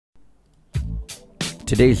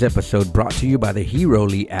Today's episode brought to you by the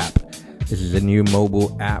Heroly app. This is a new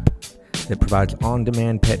mobile app that provides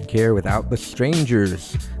on-demand pet care without the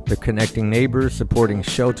strangers. They're connecting neighbors, supporting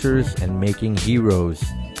shelters, and making heroes.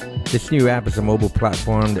 This new app is a mobile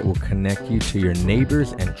platform that will connect you to your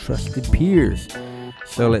neighbors and trusted peers.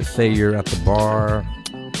 So let's say you're at the bar,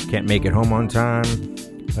 can't make it home on time.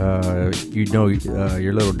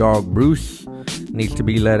 Your little dog Bruce needs to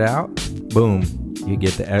be let out. Boom. You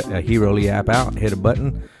get the Heroly app out, hit a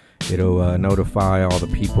button. It'll notify all the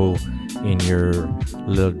people in your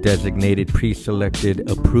little designated, pre-selected,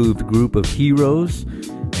 approved group of heroes.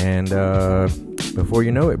 And before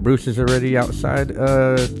you know it, Bruce is already outside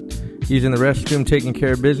using the restroom, taking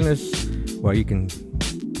care of business, while you can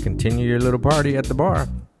continue your little party at the bar.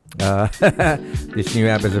 This new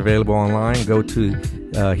app is available online. Go to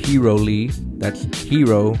Heroly, that's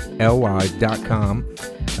HeroLY.com.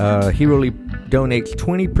 Heroly donates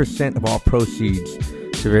 20% of all proceeds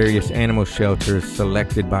to various animal shelters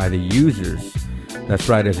selected by the users. That's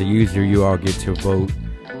right, as a user, you all get to vote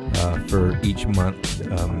for each month's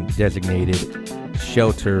designated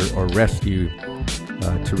shelter or rescue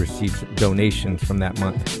to receive donations from that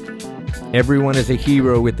month. Everyone is a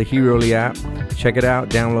hero with the Heroly app. Check it out.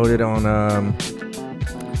 Download it on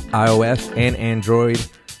iOS and Android.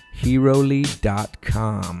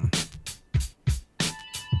 Heroly.com.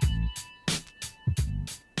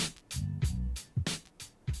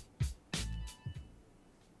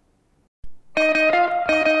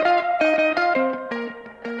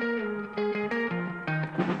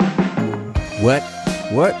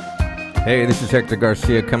 What? Hey, this is Hector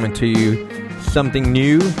Garcia coming to you. Something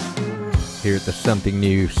new here at the Something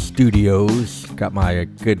New Studios. Got my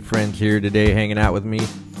good friends here today hanging out with me.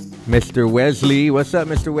 Mr. Wesley. What's up,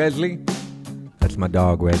 Mr. Wesley? That's my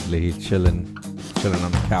dog, Wesley. He's chilling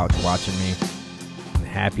on the couch watching me. And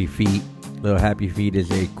Happy Feet. Little Happy Feet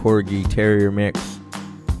is a Corgi Terrier mix.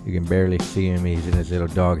 You can barely see him. He's in his little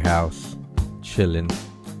dog house, chilling.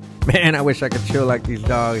 Man, I wish I could chill like these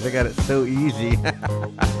dogs. They got it so easy.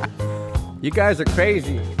 You guys are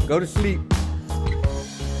crazy. Go to sleep.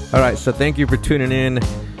 All right, so thank you for tuning in.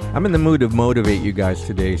 I'm in the mood to motivate you guys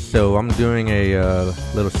today. So I'm doing a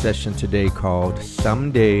little session today called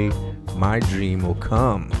Someday My Dream Will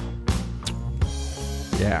Come.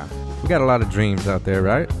 Yeah, we got a lot of dreams out there,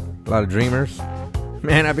 right? A lot of dreamers.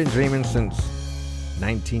 Man, I've been dreaming since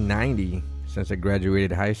 1990, since I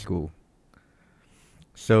graduated high school.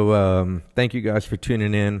 So thank you guys for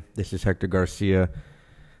tuning in. This is Hector Garcia,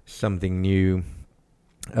 Something New.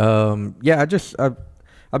 I've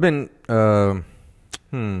been how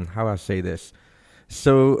do I say this?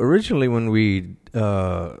 So originally when we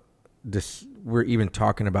we're even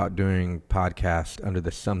talking about doing podcast under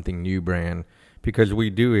the Something New brand, because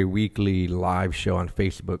we do a weekly live show on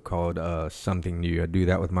Facebook called Something New. I do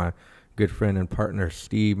that with my good friend and partner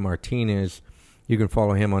Steve Martinez. You can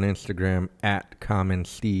follow him on Instagram at Common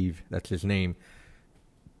Steve. That's his name.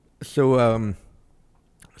 So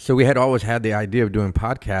we had always had the idea of doing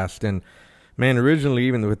podcast, and man, originally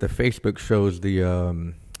even with the Facebook shows,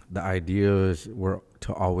 the ideas were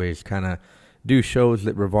to always kind of do shows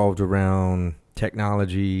that revolved around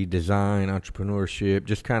technology, design, entrepreneurship,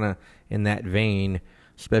 just kind of in that vein,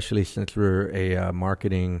 especially since we're a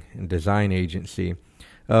marketing and design agency.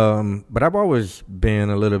 But I've always been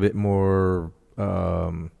a little bit more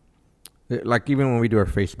like even when we do our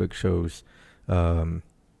Facebook shows,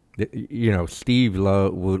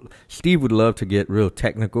 Steve would love to get real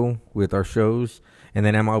technical with our shows, and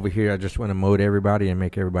then I'm over here. I just want to motivate everybody and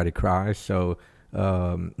make everybody cry. So,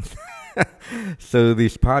 so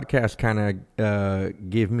these podcasts kind of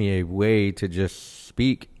give me a way to just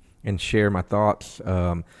speak and share my thoughts.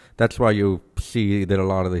 That's why you'll see that a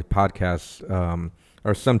lot of the podcasts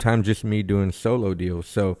are sometimes just me doing solo deals.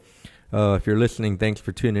 So. If you're listening, thanks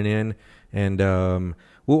for tuning in, and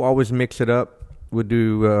we'll always mix it up. We'll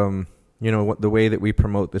do, the way that we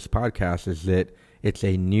promote this podcast is that it's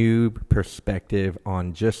a new perspective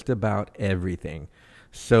on just about everything.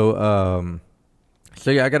 So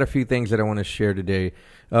I got a few things that I want to share today.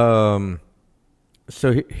 So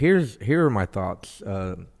here are my thoughts.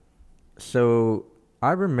 So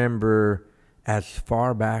I remember as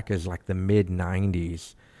far back as like the mid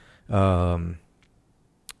 90s,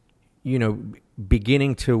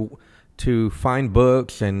 beginning to find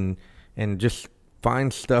books and just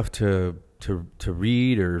find stuff to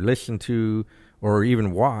read or listen to or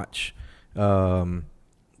even watch to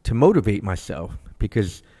motivate myself,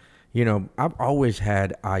 because I've always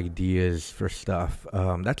had ideas for stuff.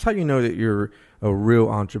 That's how you know that you're a real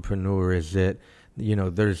entrepreneur, is that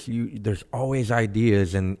there's always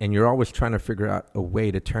ideas, and you're always trying to figure out a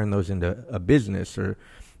way to turn those into a business, or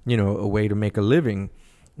a way to make a living.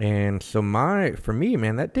 And so for me,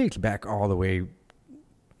 man, that dates back all the way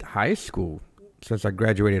to high school, since I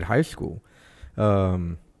graduated high school.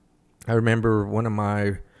 I remember one of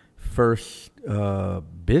my first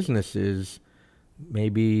businesses,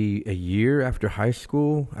 maybe a year after high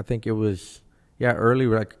school. I think it was, early.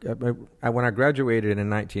 When I graduated in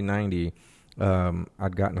 1990,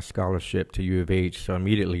 I'd gotten a scholarship to U of H. So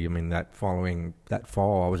immediately, that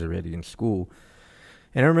fall, I was already in school.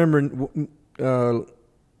 And I remember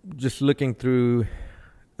just looking through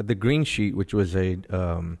the Green Sheet, which was if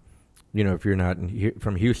you're not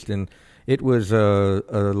from Houston, it was a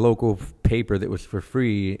local paper that was for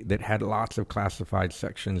free that had lots of classified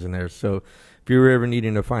sections in there. So if you were ever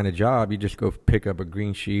needing to find a job, you just go pick up a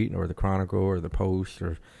Green Sheet or the Chronicle or the Post,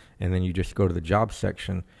 and then you just go to the job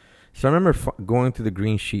section. So I remember going through the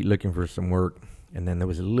Green Sheet looking for some work, and then there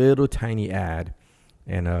was a little tiny ad,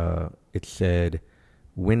 and it said,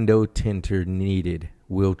 "Window tinter needed,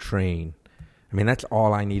 will train." That's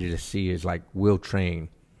all I needed to see, is like, will train.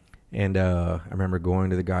 And I remember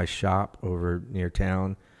going to the guy's shop over near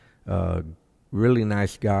town. Really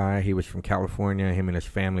nice guy. He was from California. Him and his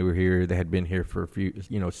family were here. They had been here for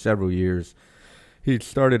several years. He'd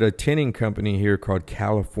started a tinning company here called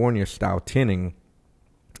California Style Tinning.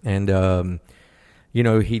 And,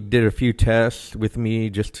 he did a few tests with me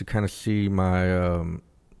just to kind of see my,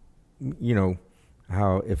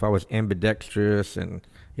 how, if I was ambidextrous and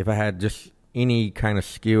if I had just any kind of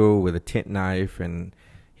skill with a tint knife. And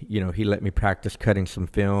he let me practice cutting some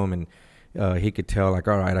film, and he could tell, like,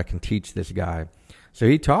 all right, I can teach this guy. So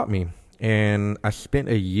he taught me, and I spent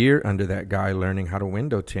a year under that guy learning how to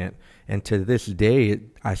window tint. And to this day,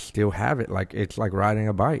 I still have it. Like, it's like riding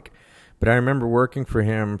a bike. But I remember working for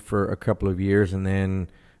him for a couple of years, and then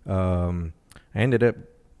I ended up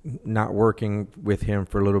not working with him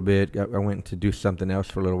for a little bit. I went to do something else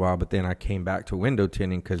for a little while, but then I came back to window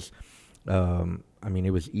tinting because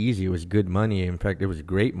it was easy. It was good money. In fact, it was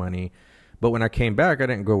great money. But when I came back, I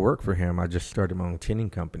didn't go work for him. I just started my own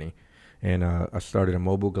tinning company. And I started a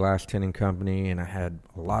mobile glass tinning company, and I had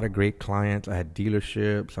a lot of great clients. I had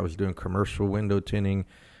dealerships. I was doing commercial window tinting.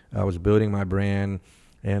 I was building my brand.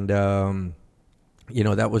 And,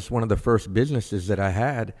 that was one of the first businesses that I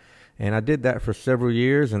had. And I did that for several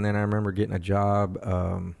years. And then I remember getting a job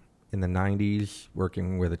in the 90s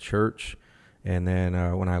working with a church. And then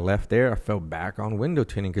when I left there, I fell back on window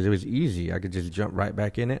tinting because it was easy. I could just jump right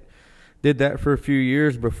back in it. Did that for a few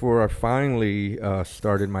years before I finally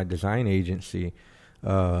started my design agency.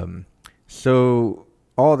 So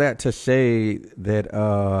all that to say that,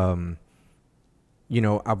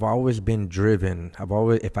 I've always been driven.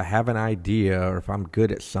 If I have an idea, or if I'm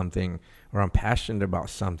good at something, or I'm passionate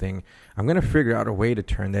about something, I'm going to figure out a way to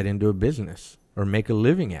turn that into a business or make a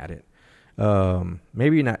living at it.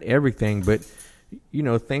 Maybe not everything, but,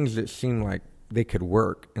 things that seem like they could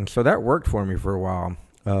work. And so that worked for me for a while.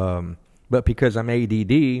 But because I'm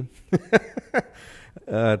ADD,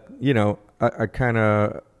 I kind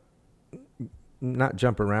of not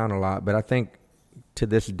jump around a lot, but I think to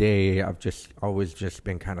this day, I've just always just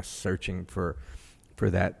been kind of searching for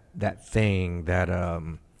that thing that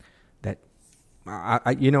I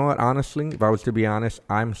honestly, if I was to be honest,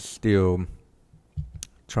 I'm still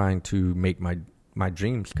trying to make my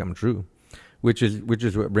dreams come true, which is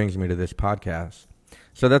what brings me to this podcast.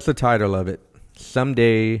 So that's the title of it.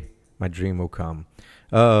 Someday my dream will come.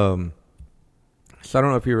 So I don't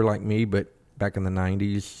know if you were like me, but back in the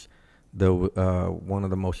 90s, one of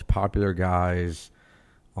the most popular guys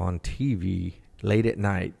on TV late at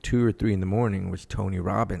night, 2 or 3 in the morning, was Tony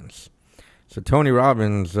Robbins. So Tony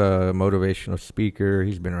Robbins, motivational speaker,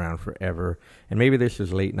 he's been around forever. And maybe this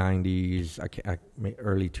was late 90s,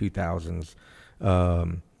 early 2000s.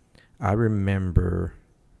 I remember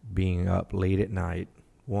being up late at night,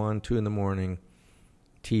 1, 2 in the morning,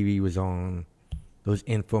 TV was on, those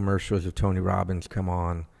infomercials of Tony Robbins come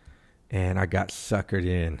on, and I got suckered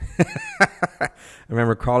in. I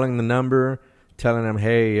remember calling the number, telling them,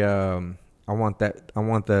 hey, I want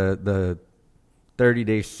the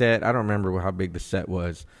 30-day set. I don't remember how big the set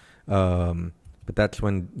was. But that's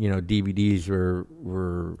when, DVDs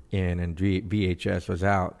were in and VHS was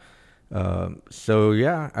out. So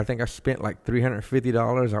yeah, I think I spent like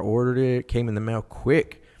 $350. I ordered it. It came in the mail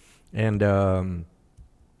quick. And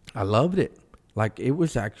I loved it. Like, it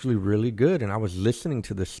was actually really good. And I was listening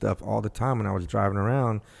to this stuff all the time when I was driving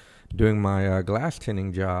around doing my glass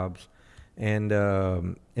tinting jobs. And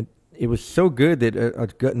it was so good that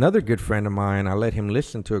another good friend of mine, I let him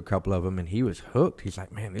listen to a couple of them, and he was hooked. He's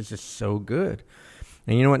like, man, this is so good.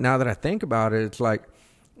 And you know what? Now that I think about it, it's like,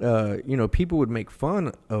 people would make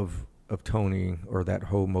fun of Tony or that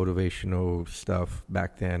whole motivational stuff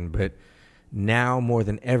back then, but now more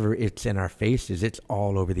than ever, it's in our faces. It's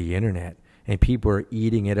all over the internet, and people are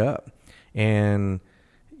eating it up. And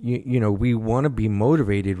we want to be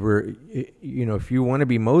motivated. If you want to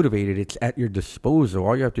be motivated, it's at your disposal.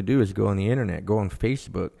 All you have to do is go on the internet, go on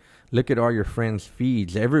Facebook, look at all your friends'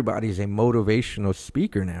 feeds. Everybody's a motivational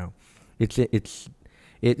speaker now.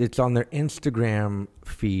 It's on their Instagram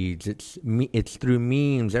feeds. It's through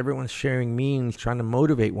memes. Everyone's sharing memes, trying to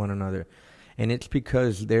motivate one another. And it's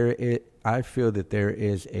because I feel that there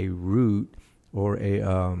is a root or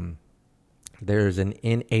there's an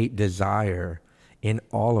innate desire in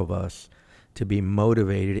all of us to be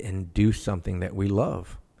motivated and do something that we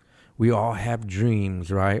love. We all have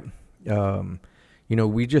dreams, right? I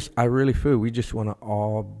really feel we just want to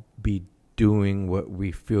all be doing what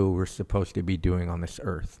we feel we're supposed to be doing on this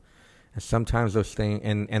earth. And sometimes those things,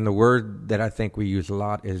 and the word that I think we use a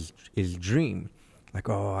lot is dream. Like,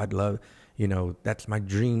 oh, I'd love, that's my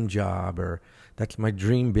dream job, or that's my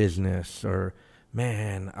dream business, or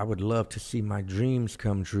man, I would love to see my dreams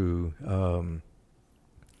come true.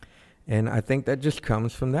 And I think that just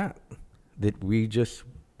comes from that we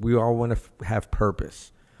all want to have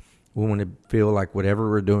purpose. We want to feel like whatever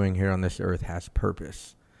we're doing here on this earth has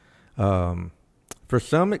purpose. For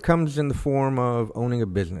some, it comes in the form of owning a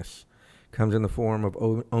business. It comes in the form of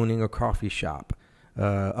owning a coffee shop,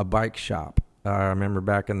 a bike shop. I remember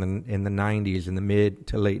back in the 90s, in the mid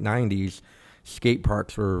to late 90s, skate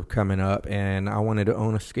parks were coming up, and I wanted to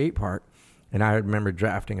own a skate park. And I remember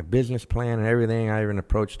drafting a business plan and everything. I even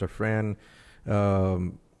approached a friend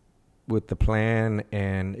with the plan,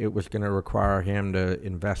 and it was going to require him to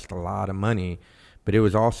invest a lot of money. But it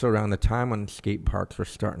was also around the time when skate parks were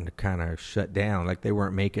starting to kind of shut down, like they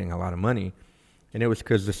weren't making a lot of money. And it was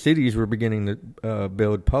because the cities were beginning to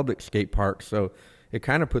build public skate parks. So it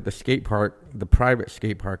kind of put the private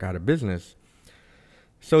skate park out of business.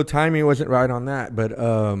 So timing wasn't right on that. But,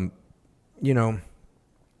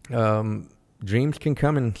 dreams can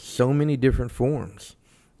come in so many different forms.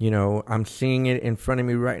 I'm seeing it in front of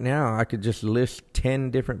me right now. I could just list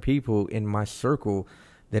 10 different people in my circle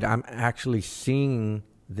that I'm actually seeing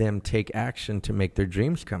them take action to make their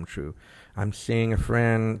dreams come true. I'm seeing a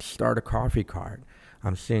friend start a coffee cart.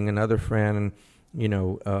 I'm seeing another friend,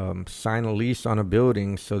 sign a lease on a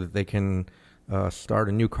building so that they can start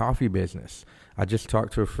a new coffee business. I just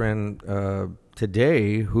talked to a friend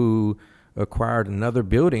today who acquired another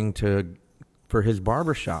building for his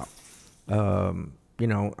barbershop. I'm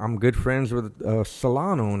good friends with a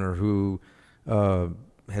salon owner who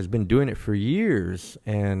has been doing it for years,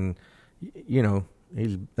 and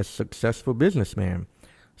he's a successful businessman.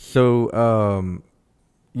 So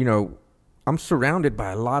I'm surrounded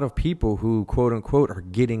by a lot of people who, quote unquote, are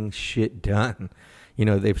getting shit done.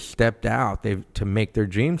 They've stepped out to make their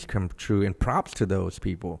dreams come true, and props to those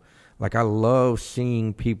people. Like, I love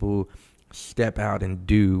seeing people step out and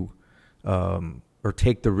do or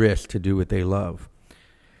take the risk to do what they love.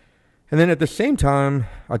 And then at the same time,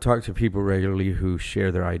 I talk to people regularly who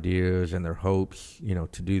share their ideas and their hopes,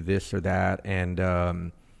 to do this or that.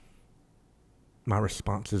 And my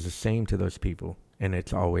response is the same to those people. And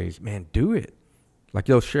it's always, man, do it. Like,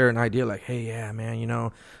 they'll share an idea like, hey, yeah,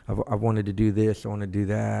 man, I've wanted to do this. I want to do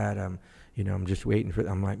that. I'm just waiting for it.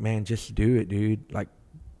 I'm like, man, just do it, dude. Like,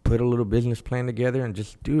 put a little business plan together and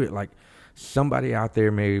just do it. Like, somebody out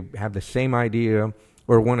there may have the same idea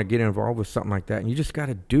or want to get involved with something like that, and you just got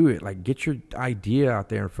to do it. Like, get your idea out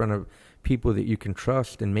there in front of people that you can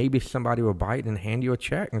trust, and maybe somebody will bite and hand you a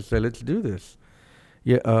check and say, let's do this.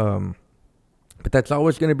 Yeah. But that's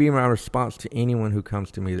always going to be my response to anyone who comes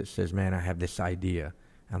to me that says, man, I have this idea.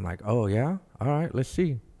 I'm like, oh, yeah? All right, let's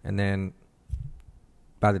see. And then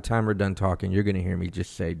by the time we're done talking, you're going to hear me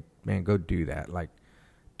just say, man, go do that. Like,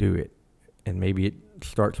 do it. And maybe it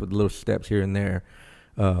starts with little steps here and there.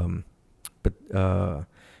 But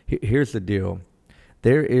here's the deal.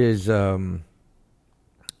 There is,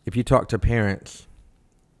 if you talk to parents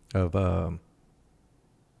of,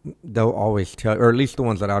 they'll always tell, or at least the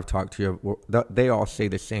ones that I've talked to, they all say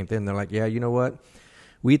the same thing. They're like, yeah, you know what?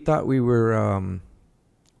 We thought we would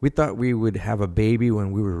have a baby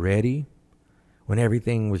when we were ready, when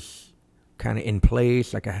everything was kind of in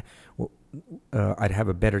place. Like, I'd have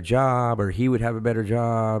a better job, or he would have a better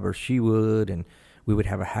job, or she would, and we would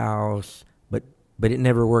have a house. But it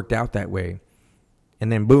never worked out that way.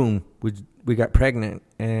 And then boom, we got pregnant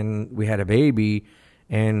and we had a baby,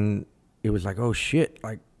 and it was like, oh shit,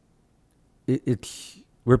 like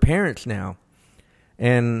we're parents now.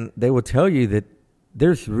 And they will tell you that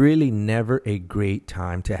there's really never a great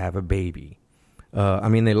time to have a baby. I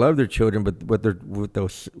mean, they love their children, but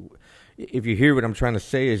if you hear what I'm trying to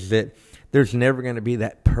say, is that there's never going to be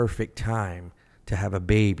that perfect time to have a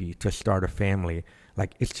baby, to start a family.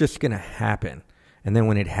 Like, it's just going to happen. And then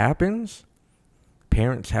when it happens,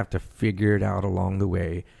 parents have to figure it out along the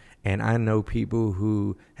way. And I know people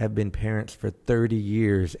who have been parents for 30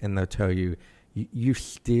 years, and they'll tell you, you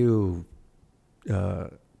still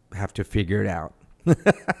have to figure it out.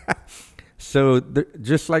 So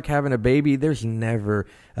just like having a baby, there's never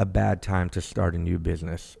a bad time to start a new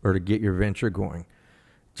business or to get your venture going.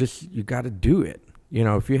 Just, you got to do it. You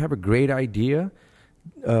know, if you have a great idea,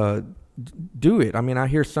 do it. I mean, I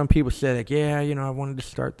hear some people say, like, yeah, you know, I wanted to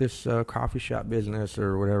start this coffee shop business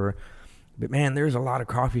or whatever. But, man, there's a lot of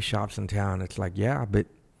coffee shops in town. It's like, yeah, but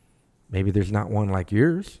maybe there's not one like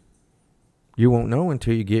yours. You won't know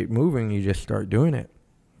until you get moving. You just start doing it.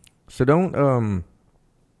 So don't,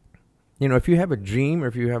 you know, if you have a dream or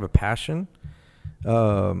if you have a passion,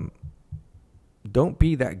 don't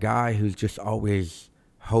be that guy who's just always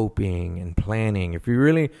hoping and planning. If you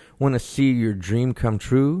really want to see your dream come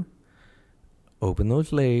true, open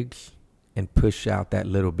those legs and push out that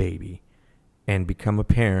little baby and become a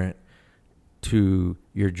parent to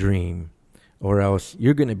your dream, or else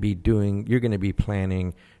you're going to be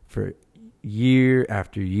planning for year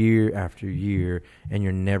after year after year, and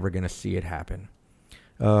you're never going to see it happen.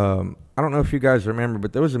 I don't know if you guys remember,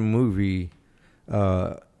 but there was a movie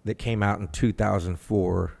that came out in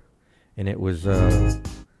 2004, and it was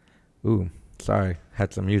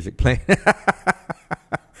had some music playing.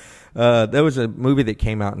 There was a movie that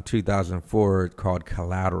came out in 2004 called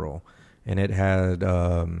Collateral, and it had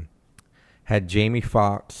Jamie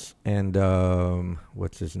Foxx and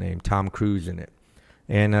what's his name, Tom Cruise in it.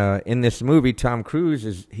 And in this movie, Tom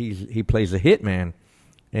Cruise he plays a hitman,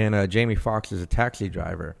 and Jamie Foxx is a taxi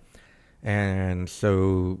driver. And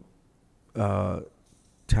so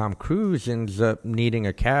Tom Cruise ends up needing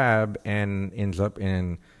a cab and ends up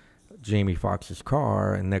in Jamie Foxx's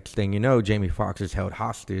car. And next thing you know, Jamie Foxx is held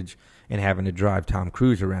hostage and having to drive Tom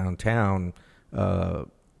Cruise around town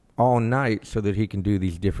all night so that he can do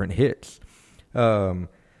these different hits. But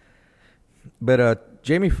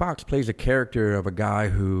Jamie Foxx plays a character of a guy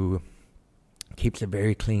who keeps a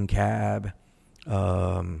very clean cab, you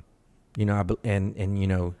know, and you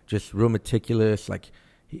know, just real meticulous. Like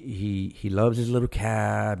he loves his little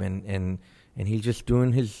cab, and he's just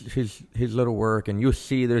doing his little work. And you'll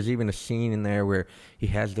see there's even a scene in there where he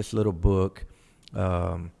has this little book,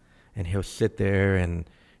 and he'll sit there and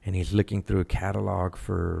he's looking through a catalog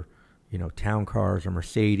for, you know, town cars or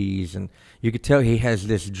Mercedes, and you could tell he has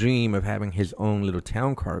this dream of having his own little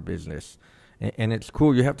town car business, and it's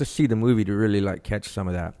cool. You have to see the movie to really like catch some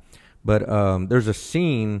of that. But there's a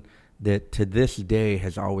scene that to this day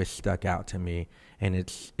has always stuck out to me, and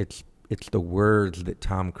it's the words that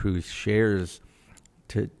Tom Cruise shares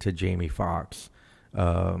to Jamie Foxx,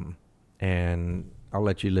 and I'll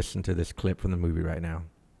let you listen to this clip from the movie right now.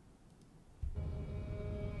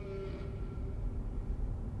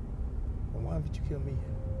 Why would you kill me?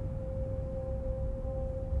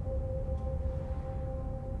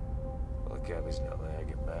 Well, the cabbies know that I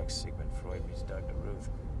get back. Sigmund Freud meets Dr. Ruth.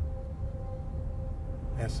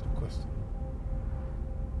 Answer the question.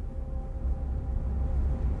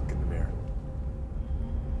 Look in the mirror.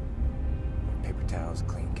 Paper towels,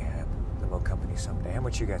 clean cab, limo company someday. How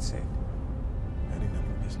much you got saved? That ain't none of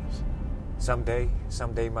your business.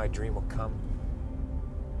 Someday my dream will come.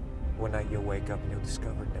 One night you'll wake up and you'll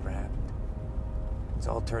discover it never happened. It's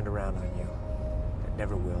all turned around on you. It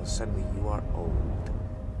never will. Suddenly you are old.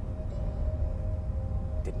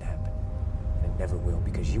 It didn't happen. And it never will,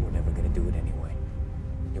 because you were never going to do it anyway.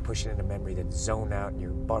 You're pushing in a memory that's zoned out in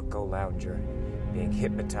your Barco lounger, being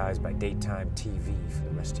hypnotized by daytime TV for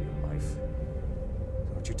the rest of your life.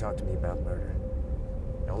 So don't you talk to me about murder.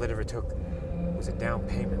 And all it ever took was a down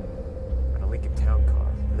payment on a Lincoln Town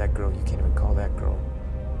car. For that girl, you can't even call that girl.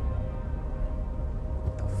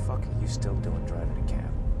 What the fuck are you still doing driving a cab?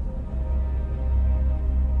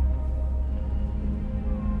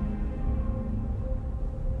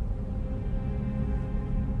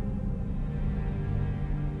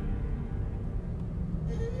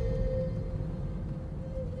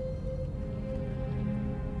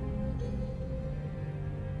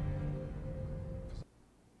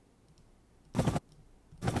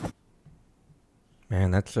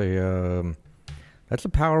 Man, that's a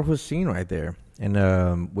powerful scene right there.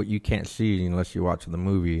 And what you can't see unless you watch the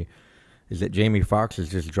movie is that Jamie Foxx is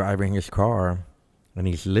just driving his car, and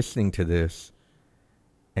he's listening to this,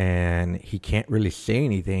 and he can't really say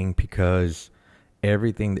anything because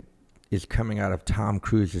everything is coming out of Tom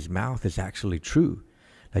Cruise's mouth is actually true.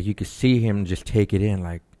 Like, you could see him just take it in,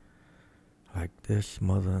 like this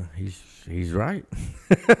mother, he's right.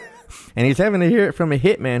 And he's having to hear it from a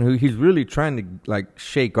hitman who he's really trying to, like,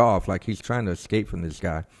 shake off. Like, he's trying to escape from this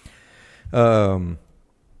guy. So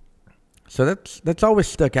that's always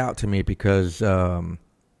stuck out to me because, for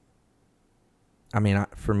me, I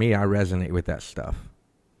resonate with that stuff.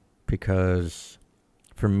 Because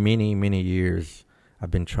for many, many years,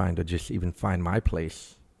 I've been trying to just even find my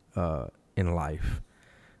place in life.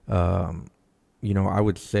 I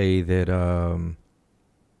would say that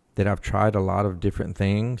I've tried a lot of different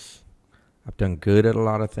things. I've done good at a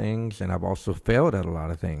lot of things, and I've also failed at a lot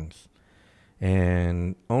of things.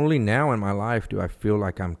 And only now in my life do I feel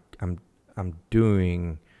like I'm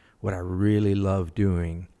doing what I really love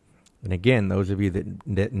doing. And again, those of you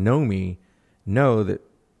that know me know that,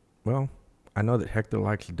 well, I know that Hector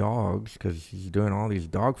likes dogs because he's doing all these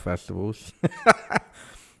dog festivals.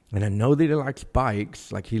 And I know that he likes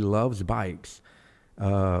bikes, like he loves bikes.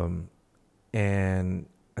 And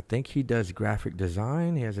I think he does graphic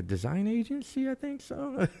design. He has a design agency, I think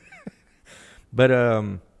so. But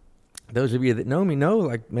those of you that know me know,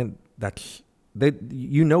 like, man,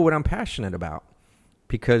 you know what I'm passionate about,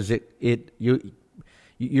 because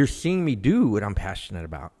you're seeing me do what I'm passionate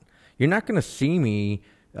about. You're not going to see me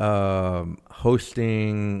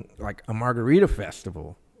hosting like a margarita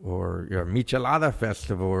festival or a michelada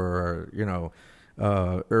festival or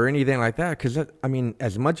anything like that. Because I mean,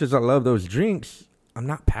 as much as I love those drinks, I'm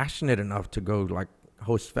not passionate enough to go like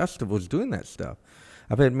host festivals doing that stuff.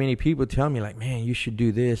 I've had many people tell me like, man, you should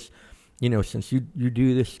do this, since you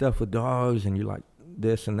do this stuff with dogs and you like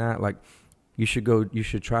this and that, like you should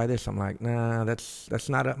try this. I'm like, nah, that's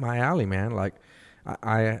not up my alley, man. Like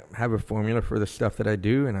I have a formula for the stuff that I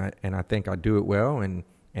do, and I think I do it well, and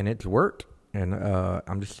it's worked, and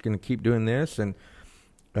I'm just gonna keep doing this, and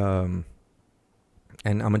I'm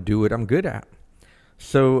gonna do what I'm good at.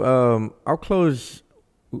 So I'll close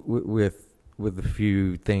with a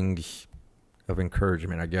few things of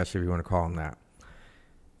encouragement, I guess, if you want to call them that.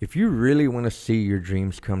 If you really want to see your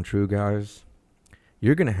dreams come true, guys,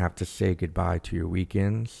 you're gonna have to say goodbye to your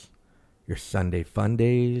weekends, your Sunday fun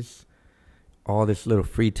days, all this little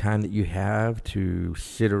free time that you have to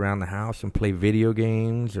sit around the house and play video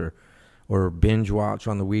games or binge watch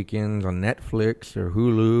on the weekends on Netflix or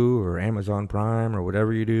Hulu or Amazon Prime or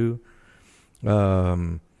whatever you do.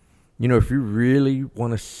 If you really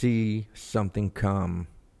want to see something come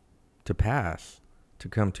to pass, to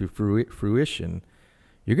come to fruition,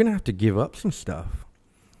 you're going to have to give up some stuff.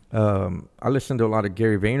 I listen to a lot of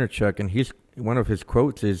Gary Vaynerchuk, and one of his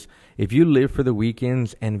quotes is, if you live for the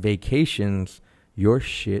weekends and vacations, your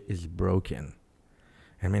shit is broken.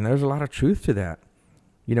 I mean, there's a lot of truth to that.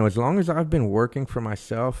 As long as I've been working for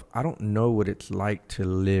myself, I don't know what it's like to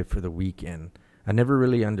live for the weekend. I never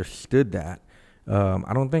really understood that.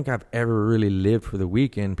 I don't think I've ever really lived for the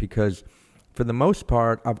weekend because for the most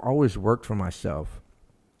part, I've always worked for myself.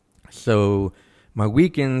 So my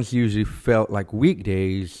weekends usually felt like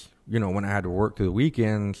weekdays, when I had to work through the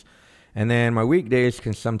weekends. And then my weekdays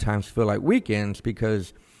can sometimes feel like weekends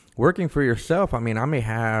because working for yourself, I mean, I may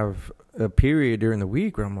have a period during the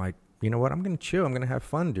week where I'm like, you know what, I'm going to chill. I'm going to have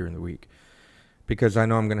fun during the week because I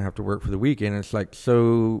know I'm going to have to work for the weekend. It's like,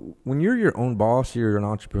 so when you're your own boss, you're an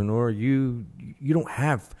entrepreneur, you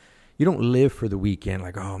don't live for the weekend.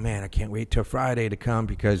 Like, oh man, I can't wait till Friday to come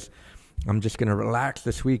because I'm just going to relax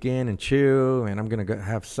this weekend and chill. And I'm going to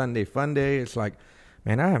have Sunday fun day. It's like,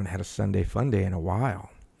 man, I haven't had a Sunday fun day in a while.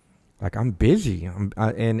 Like, I'm busy.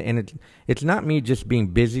 It's not me just being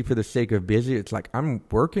busy for the sake of busy. It's like I'm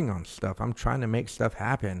working on stuff. I'm trying to make stuff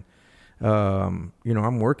happen.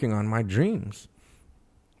 I'm working on my dreams.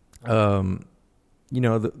 When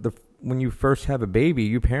you first have a baby,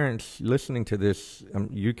 you parents listening to this,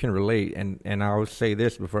 you can relate. And I'll say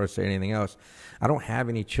this before I say anything else. I don't have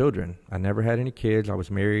any children. I never had any kids. I was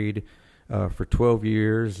married for 12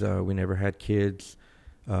 years. We never had kids.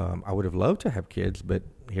 I would have loved to have kids, but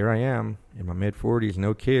here I am in my mid-40s,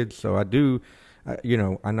 no kids. So I do,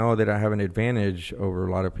 I know that I have an advantage over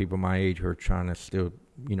a lot of people my age who are trying to still,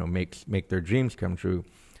 make their dreams come true.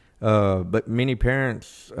 But many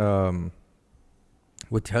parents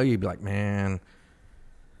would tell you, be like, man,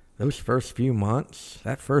 those first few months,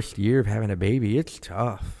 that first year of having a baby, it's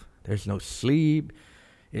tough. There's no sleep.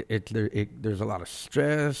 There's a lot of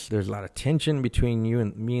stress. There's a lot of tension between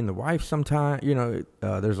me and the wife sometimes.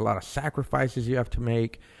 There's a lot of sacrifices you have to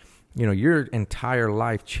make. Your entire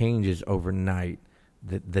life changes overnight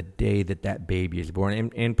the day that baby is born.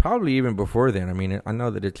 And probably even before then. I mean, I know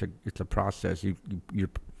that it's a process. You're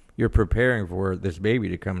you're preparing for this baby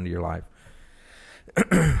to come into your life.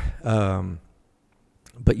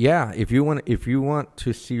 But yeah, if you want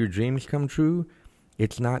to see your dreams come true,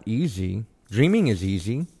 it's not easy. Dreaming is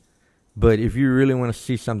easy, but if you really want to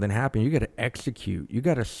see something happen, you got to execute. You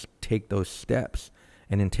got to take those steps.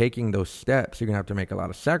 And in taking those steps, you're going to have to make a lot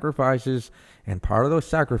of sacrifices. And part of those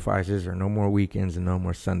sacrifices are no more weekends and no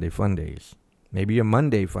more Sunday fun days. Maybe a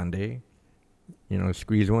Monday fun day,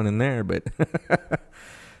 squeeze one in there. But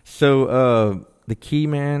so the key,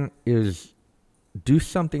 man, is do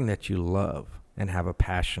something that you love and have a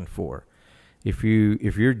passion for. If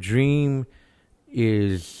your dream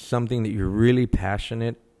is something that you're really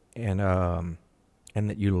passionate and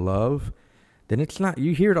that you love, then it's not,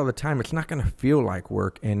 you hear it all the time, it's not going to feel like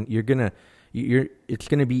work, and it's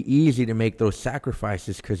going to be easy to make those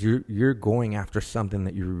sacrifices because you're going after something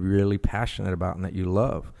that you're really passionate about and that you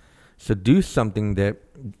love. So do something that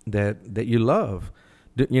you love.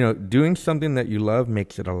 Doing something that you love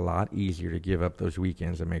makes it a lot easier to give up those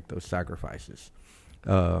weekends and make those sacrifices.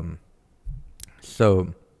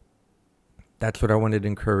 So that's what I wanted to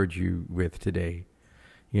encourage you with today.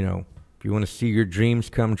 If you want to see your dreams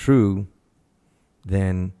come true,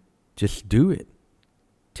 then just do it.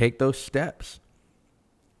 Take those steps.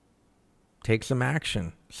 Take some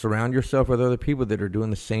action. Surround yourself with other people that are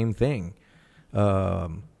doing the same thing.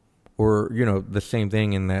 Or, the same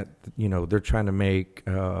thing in that, they're trying to make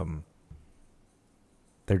their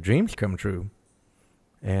dreams come true.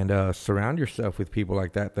 And surround yourself with people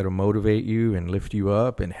like that that'll motivate you and lift you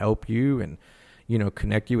up and help you and,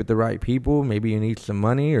 connect you with the right people. Maybe you need some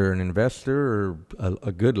money or an investor or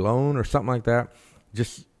a good loan or something like that.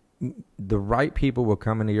 Just the right people will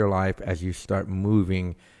come into your life as you start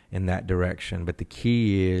moving in that direction. But the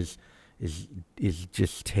key is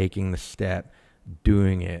just taking the step,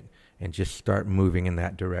 doing it, and just start moving in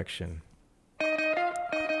that direction. So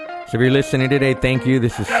if you're listening today, thank you.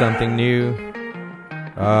 This is Something New.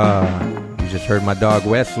 You just heard my dog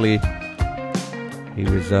Wesley. He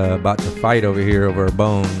was about to fight over here over a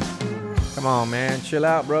bone. Come on, man. Chill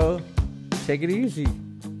out, bro. Take it easy.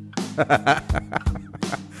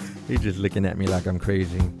 He's just looking at me like I'm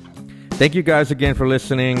crazy. Thank you guys again for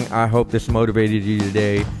listening. I hope this motivated you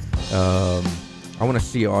today. I want to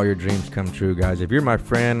see all your dreams come true, guys. If you're my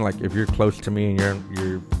friend, like if you're close to me and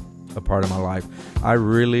you're a part of my life, I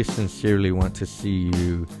really sincerely want to see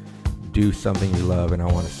you do something you love, and I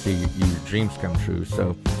want to see your dreams come true.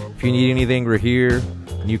 So if you need anything, we're here.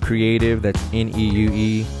 New Creative, that's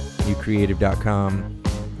NEUE, newcreative.com.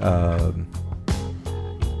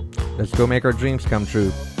 Let's go make our dreams come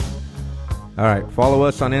true. All right, follow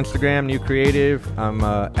us on Instagram, New Creative. I'm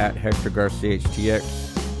at Hector Garcia HTX.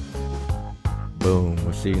 Boom.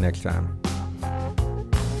 We'll see you next time.